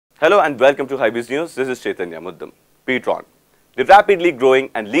Hello and welcome to Hybiz News. This is Chaitanya Muddam. pTron, the rapidly growing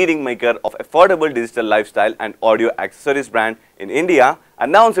and leading maker of affordable digital lifestyle and audio accessories brand in India,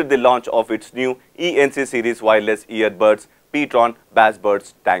 announced the launch of its new ENC series wireless earbuds, pTron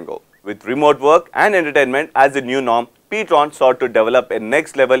Bassbuds Tango. With remote work and entertainment as the new norm, pTron sought to develop a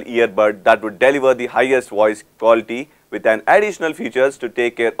next-level earbud that would deliver the highest voice quality with an additional features to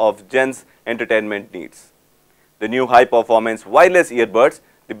take care of GenZ entertainment needs. The new high-performance wireless earbuds,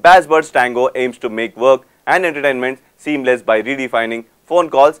 the Bassbuds Tango, aims to make work and entertainment seamless by redefining phone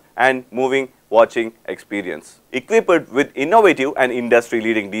calls and moving watching experience. Equipped with innovative and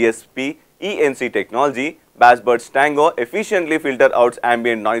industry-leading DSP ENC Technology, Bassbuds Tango efficiently filters out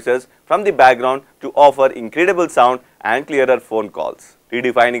ambient noises from the background to offer incredible sound and clearer phone calls.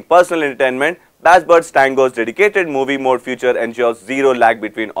 Redefining personal entertainment, Bassbuds Tango's dedicated movie mode feature ensures zero lag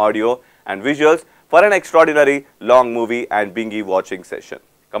between audio and visuals for an extraordinary long movie and binge watching session.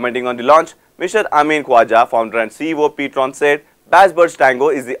 Commenting on the launch, Mr. Amin Khwaja, founder and CEO pTron, said, Bassbuds Tango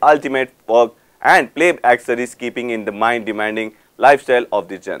is the ultimate work and play accessories keeping in the mind-demanding lifestyle of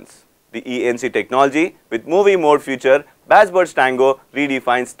the GenZ. The ENC technology with movie mode feature, Bassbuds Tango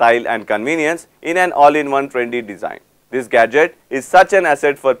redefines style and convenience in an all-in-one trendy design. This gadget is such an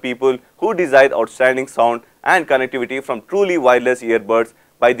asset for people who desire outstanding sound and connectivity from truly wireless earbuds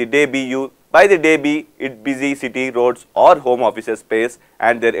by the day be it busy city roads or home offices space,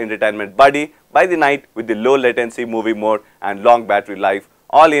 and their entertainment buddy by the night with the low latency movie mode and long battery life,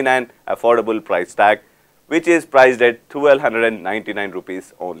 all in an affordable price tag, which is priced at 1299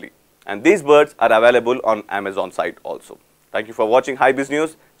 rupees only. And these buds are available on Amazon site also. Thank you for watching Hybiz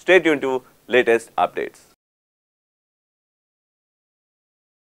News. Stay tuned to latest updates.